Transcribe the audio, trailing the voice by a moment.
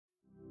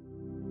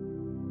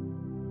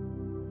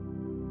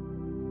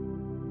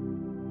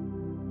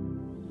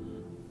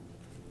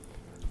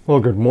Well,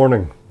 good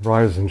morning,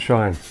 rise and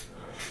shine.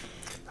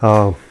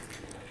 Uh,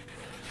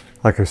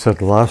 like I said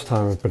the last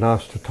time, I've been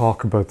asked to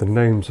talk about the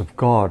names of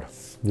God.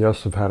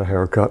 Yes, I've had a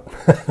haircut.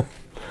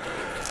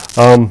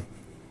 I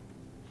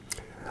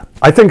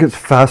think it's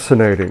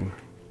fascinating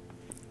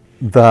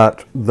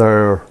that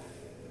there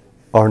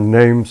are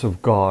names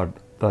of God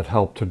that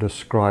help to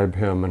describe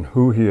Him and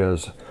who He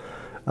is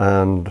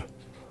and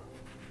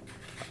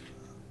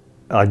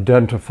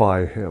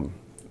identify Him,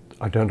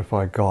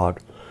 identify God.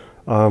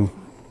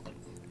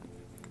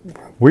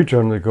 We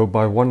generally go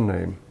by one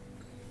name.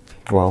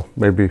 Well,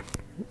 maybe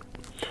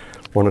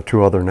one or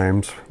two other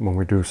names when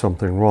we do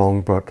something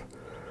wrong, but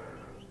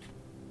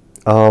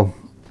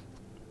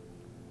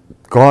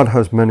God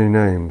has many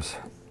names,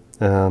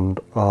 and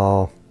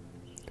I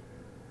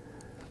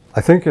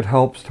think it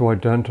helps to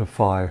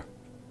identify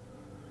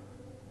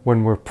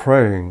when we're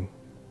praying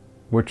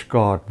which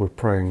God we're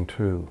praying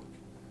to.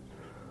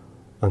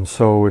 And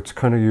so it's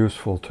kind of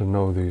useful to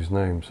know these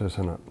names,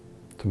 isn't it?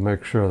 To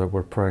make sure that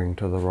we're praying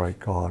to the right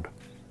God.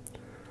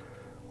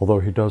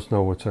 Although He does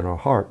know what's in our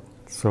heart.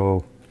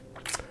 So,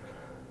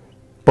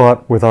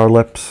 but with our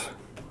lips.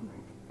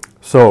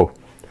 So,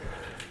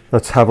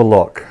 let's have a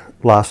look.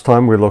 Last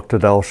time we looked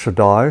at El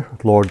Shaddai,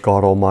 Lord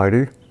God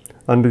Almighty,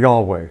 and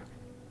Yahweh,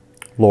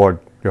 Lord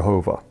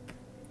Jehovah.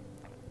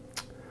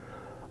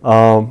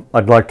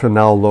 I'd like to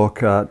now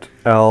look at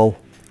El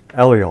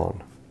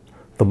Elyon,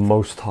 the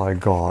Most High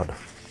God.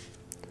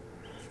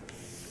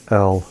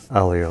 El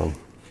Elyon.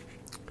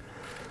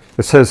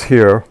 It says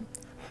here,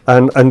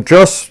 and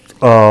just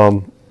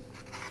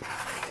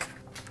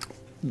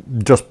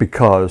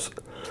because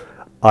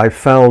I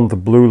found the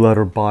Blue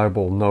Letter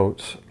Bible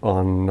notes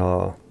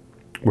on,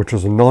 which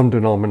is a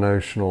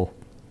non-denominational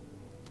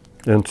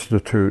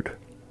institute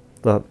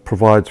that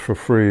provides for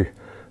free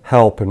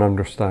help in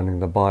understanding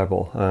the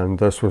Bible, and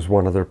this was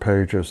one of their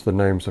pages, the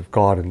names of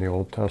God in the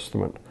Old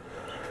Testament.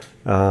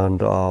 And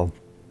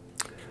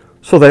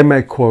so they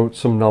may quote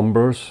some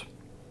numbers,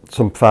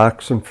 some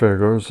facts and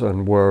figures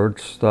and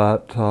words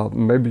that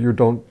maybe you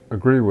don't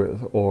agree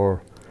with,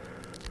 or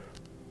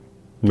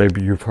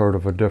maybe you've heard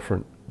of a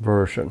different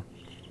version.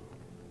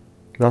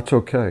 That's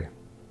okay.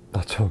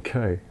 That's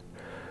okay.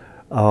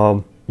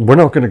 We're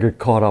not going to get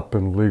caught up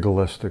in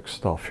legalistic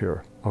stuff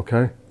here,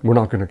 okay? We're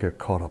not going to get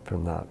caught up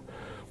in that.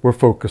 We're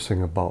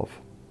focusing above.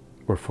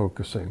 We're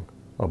focusing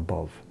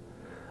above.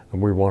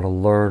 And we want to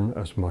learn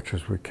as much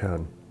as we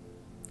can.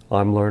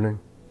 I'm learning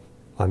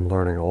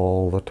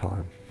all the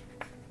time.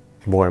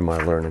 Boy, am I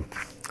learning.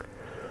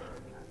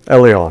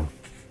 Elyon,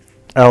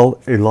 El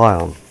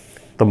Elyon,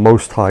 the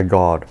Most High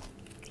God.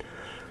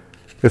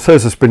 It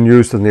says it's been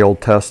used in the Old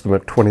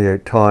Testament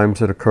 28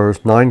 times. It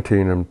occurs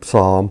 19 in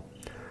Psalm,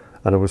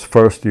 and it was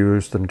first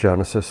used in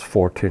Genesis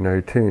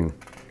 14:18.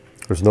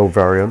 There's no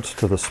variance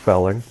to the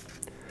spelling.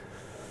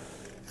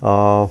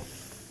 The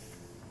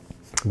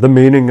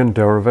meaning and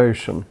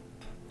derivation.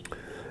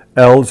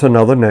 El is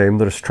another name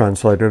that is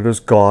translated as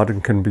God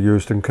and can be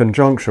used in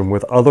conjunction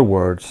with other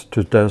words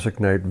to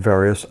designate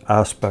various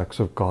aspects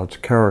of God's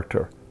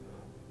character.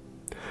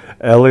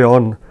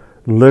 Elyon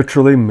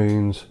literally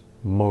means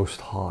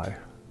Most High,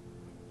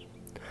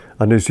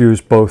 and is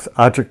used both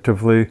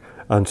adjectively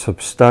and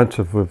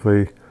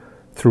substantively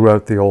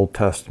throughout the Old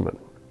Testament.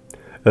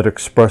 It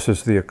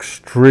expresses the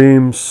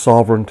extreme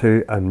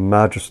sovereignty and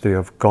majesty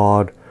of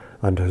God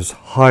and His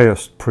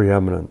highest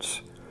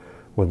preeminence.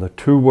 When the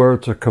two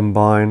words are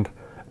combined,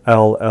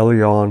 El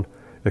Elyon,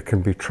 it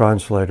can be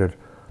translated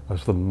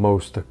as the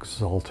most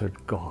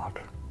exalted God.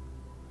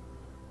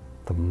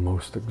 The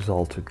most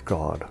exalted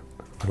God.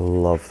 I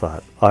love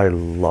that. I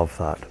love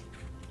that.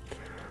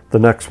 The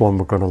next one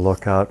we're going to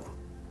look at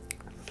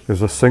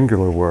is a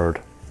singular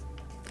word,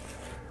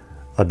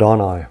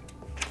 Adonai.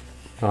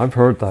 I've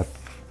heard that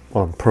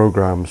on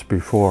programs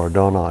before,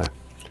 Adonai.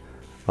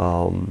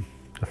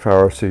 The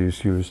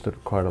Pharisees used it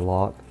quite a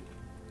lot.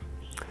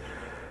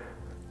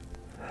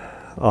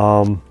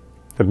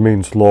 It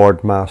means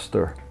Lord,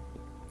 Master.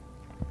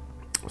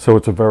 So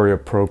it's a very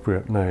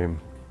appropriate name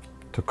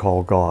to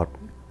call God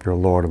your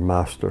Lord and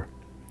Master.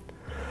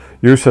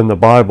 Use in the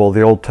Bible,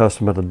 the Old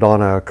Testament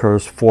Adonai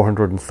occurs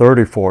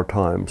 434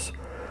 times.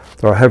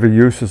 There are heavy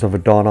uses of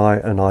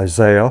Adonai in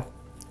Isaiah,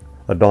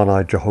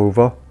 Adonai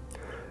Jehovah.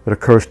 It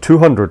occurs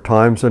 200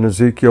 times in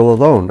Ezekiel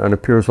alone and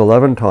appears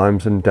 11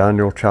 times in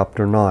Daniel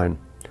chapter 9.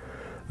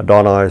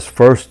 Adonai is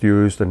first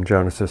used in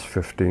Genesis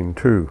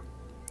 15:2.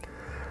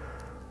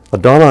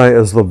 Adonai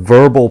is the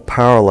verbal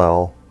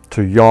parallel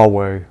to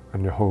Yahweh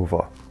and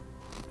Jehovah.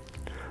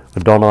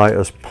 Adonai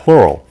is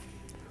plural.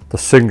 The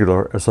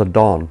singular is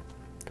Adon.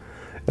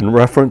 In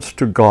reference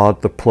to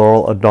God, the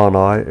plural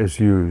Adonai is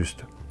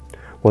used.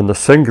 When the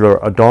singular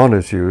Adon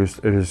is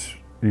used, it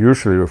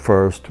usually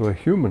refers to a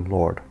human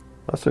Lord.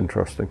 That's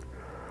interesting.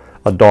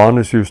 Adon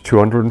is used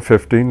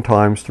 215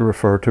 times to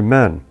refer to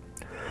men.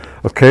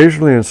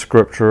 Occasionally in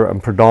Scripture,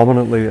 and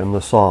predominantly in the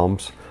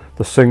Psalms,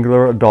 the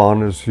singular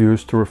Adon is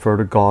used to refer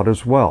to God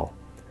as well.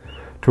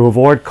 To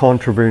avoid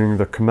contravening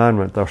the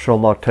commandment, thou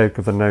shalt not take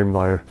of the name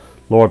thy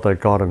Lord thy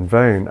God in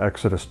vain,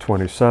 Exodus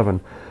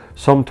 27,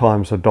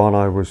 Sometimes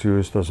Adonai was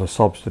used as a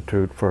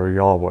substitute for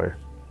Yahweh.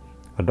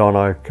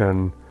 Adonai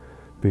can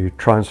be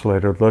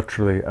translated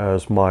literally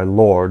as my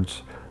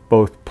lords,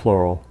 both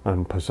plural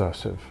and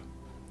possessive.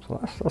 So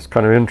that's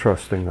kind of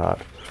interesting,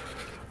 that.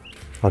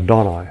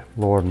 Adonai,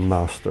 Lord and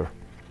Master.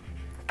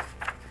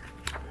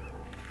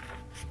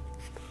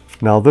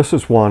 Now this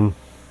is one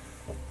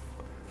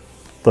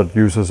that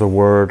uses a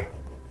word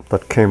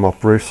that came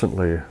up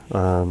recently,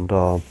 and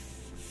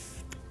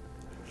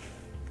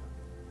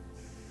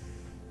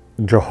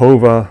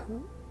Jehovah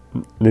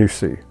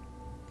Nissi.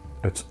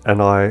 It's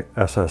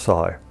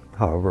Nissi,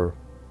 however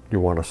you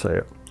want to say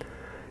it.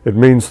 It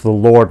means the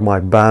Lord my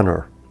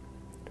banner.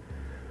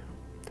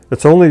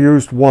 It's only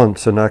used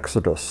once in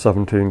Exodus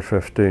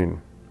 17:15.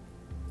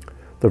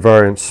 The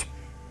variant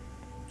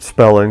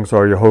spellings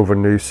are Jehovah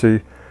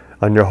Nissi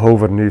and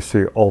Jehovah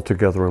Nissi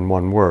altogether in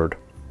one word.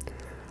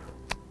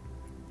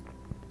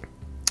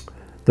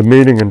 The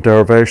meaning and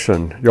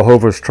derivation: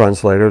 Jehovah is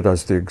translated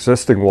as the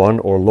existing one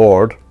or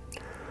Lord.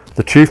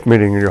 The chief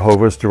meaning of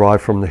Jehovah is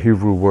derived from the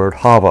Hebrew word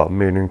hava,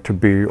 meaning to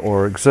be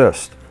or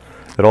exist.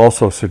 It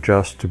also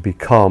suggests to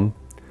become,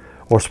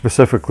 or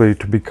specifically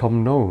to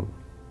become known.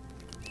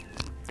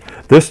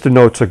 This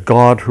denotes a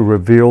God who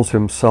reveals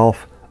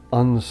himself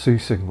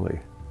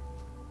unceasingly.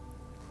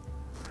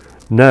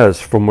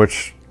 Nez, from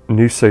which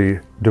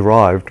Nissi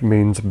derived,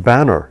 means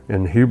banner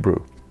in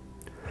Hebrew.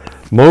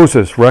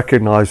 Moses,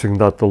 recognizing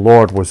that the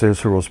Lord was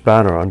Israel's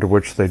banner under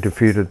which they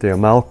defeated the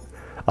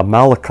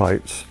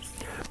Amalekites,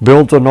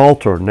 builds an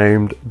altar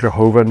named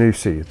Jehovah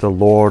Nissi, the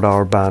Lord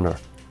our banner.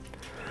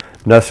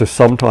 Ness is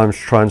sometimes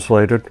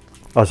translated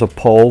as a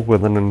pole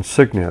with an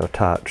insignia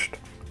attached.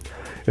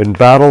 In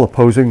battle,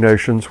 opposing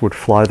nations would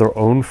fly their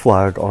own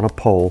flag on a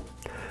pole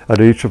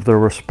at each of their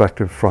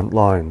respective front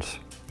lines.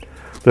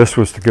 This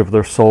was to give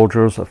their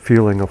soldiers a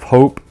feeling of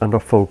hope and a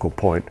focal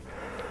point.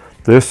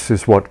 This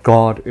is what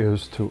God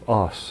is to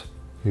us.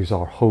 He's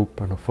our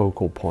hope and a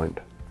focal point.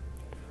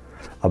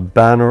 A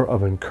banner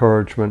of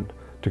encouragement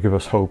to give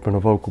us hope and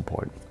a focal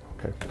point.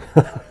 Okay.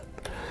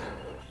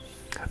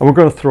 And we're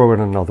going to throw in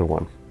another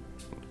one.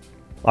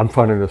 I'm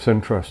finding this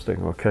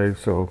interesting, okay,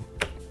 so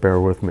bear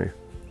with me.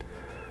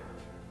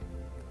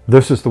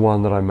 This is the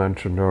one that I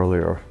mentioned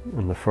earlier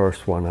in the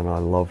first one, and I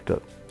loved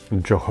it.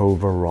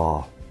 Jehovah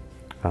Ra.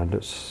 And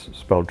it's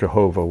spelled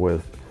Jehovah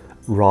with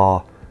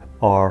Ra,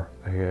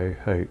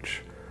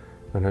 R-A-A-H.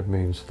 And it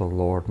means the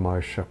Lord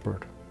my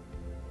shepherd.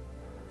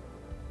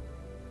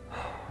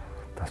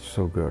 That's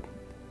so good.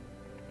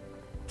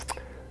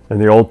 In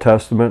the Old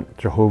Testament,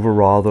 Jehovah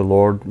Ra, the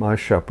Lord my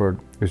shepherd,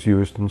 is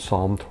used in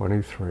Psalm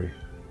 23.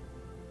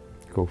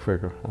 Go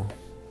figure, huh?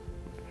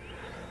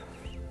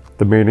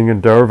 The meaning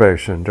and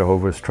derivation: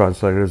 Jehovah is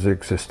translated as the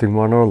existing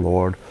one or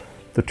Lord.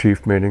 The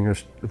chief meaning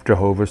of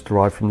Jehovah is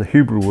derived from the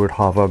Hebrew word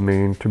hava,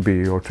 meaning to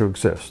be or to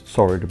exist.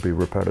 Sorry to be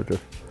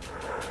repetitive.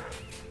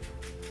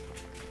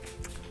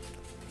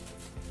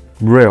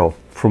 Reil,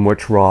 from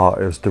which Ra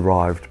is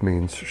derived,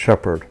 means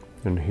shepherd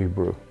in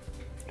Hebrew.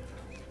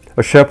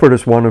 A shepherd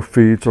is one who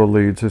feeds or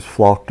leads his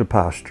flock to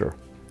pasture,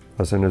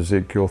 as in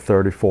Ezekiel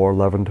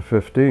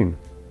 34:11-15.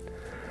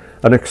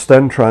 An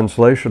extended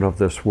translation of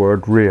this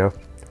word, Ria,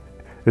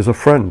 is a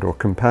friend or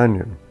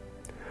companion.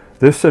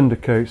 This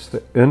indicates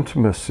the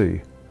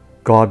intimacy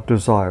God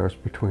desires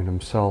between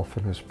himself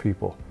and his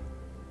people.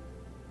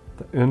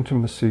 The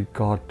intimacy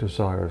God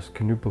desires,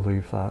 can you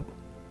believe that?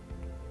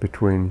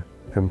 Between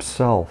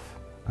himself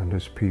and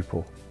his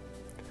people.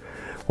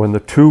 When the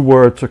two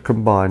words are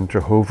combined,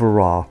 Jehovah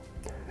Ra,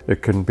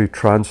 it can be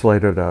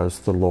translated as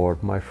the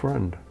Lord my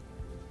friend.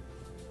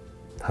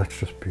 That's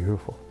just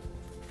beautiful.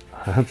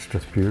 That's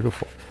just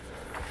beautiful.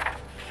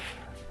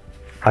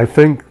 I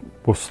think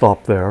we'll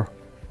stop there.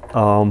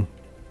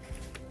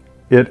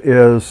 It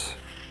is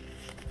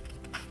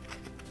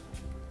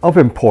of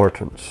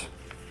importance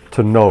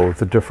to know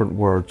the different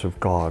words of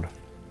God,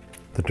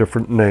 the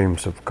different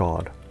names of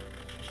God,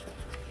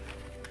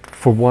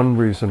 for one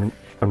reason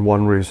and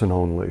one reason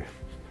only.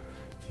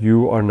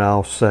 You are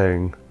now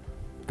saying,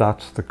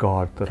 that's the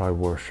God that I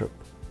worship.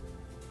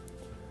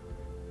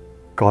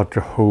 God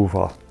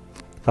Jehovah,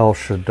 El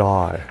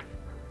Shaddai,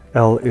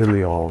 El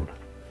Elyon,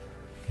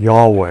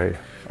 Yahweh,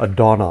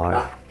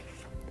 Adonai,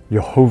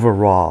 Jehovah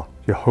Ra,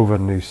 Jehovah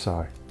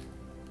Nissi.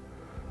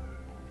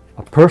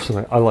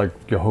 Personally, I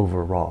like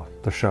Jehovah Ra,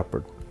 the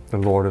shepherd. The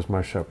Lord is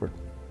my shepherd.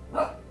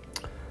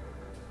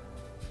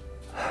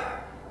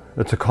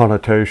 It's a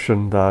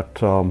connotation that,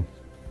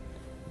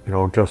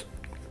 just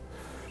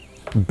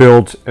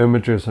builds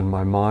images in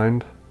my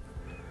mind.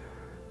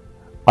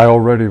 I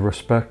already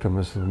respect him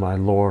as my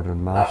Lord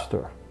and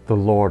Master, the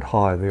Lord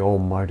High, the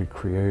Almighty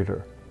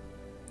Creator.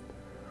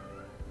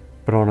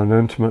 But on an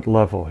intimate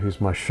level,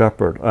 he's my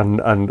shepherd.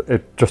 And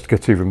it just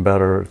gets even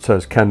better. It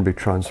says, can be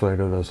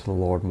translated as the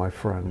Lord my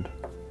friend.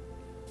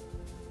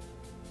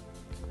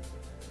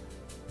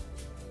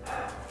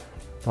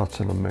 That's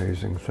an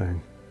amazing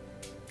thing,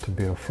 to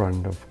be a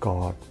friend of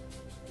God.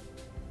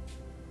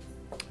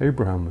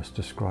 Abraham was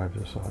described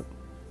as that.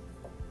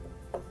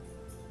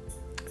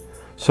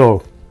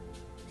 So,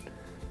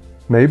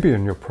 maybe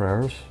in your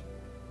prayers,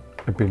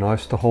 it'd be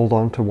nice to hold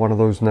on to one of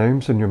those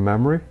names in your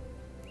memory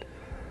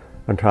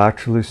and to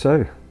actually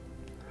say,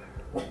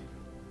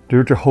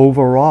 Dear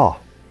Jehovah Ra,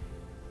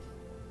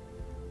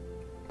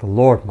 the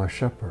Lord my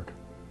shepherd,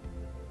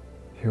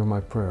 hear my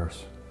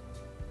prayers.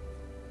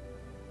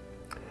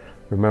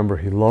 Remember,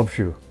 He loves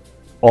you.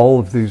 All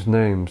of these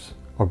names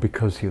are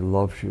because He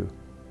loves you.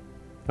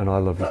 And I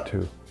love you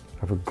too.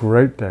 Have a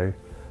great day.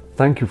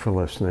 Thank you for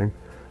listening.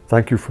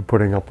 Thank you for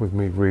putting up with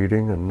me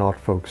reading and not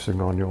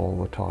focusing on you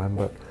all the time.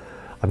 But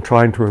I'm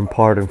trying to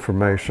impart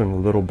information a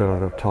little bit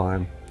at a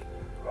time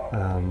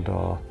and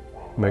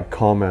make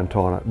comment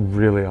on it.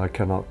 Really, I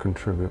cannot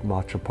contribute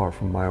much apart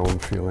from my own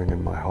feeling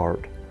in my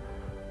heart.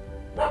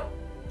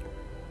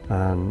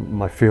 And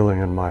my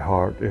feeling in my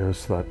heart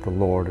is that the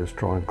Lord is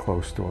drawing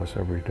close to us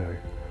every day.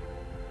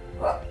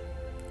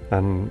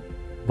 And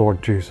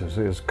Lord Jesus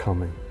is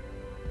coming.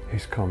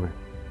 He's coming.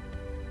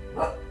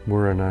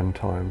 We're in end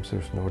times,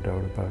 there's no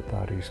doubt about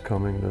that. He's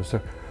coming. There's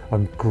a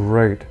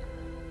great,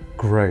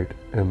 great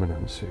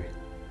imminency.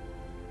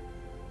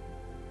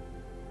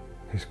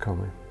 He's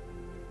coming.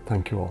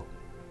 Thank you all.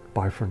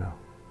 Bye for now.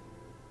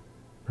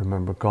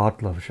 Remember,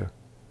 God loves you.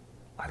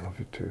 I love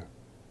you too.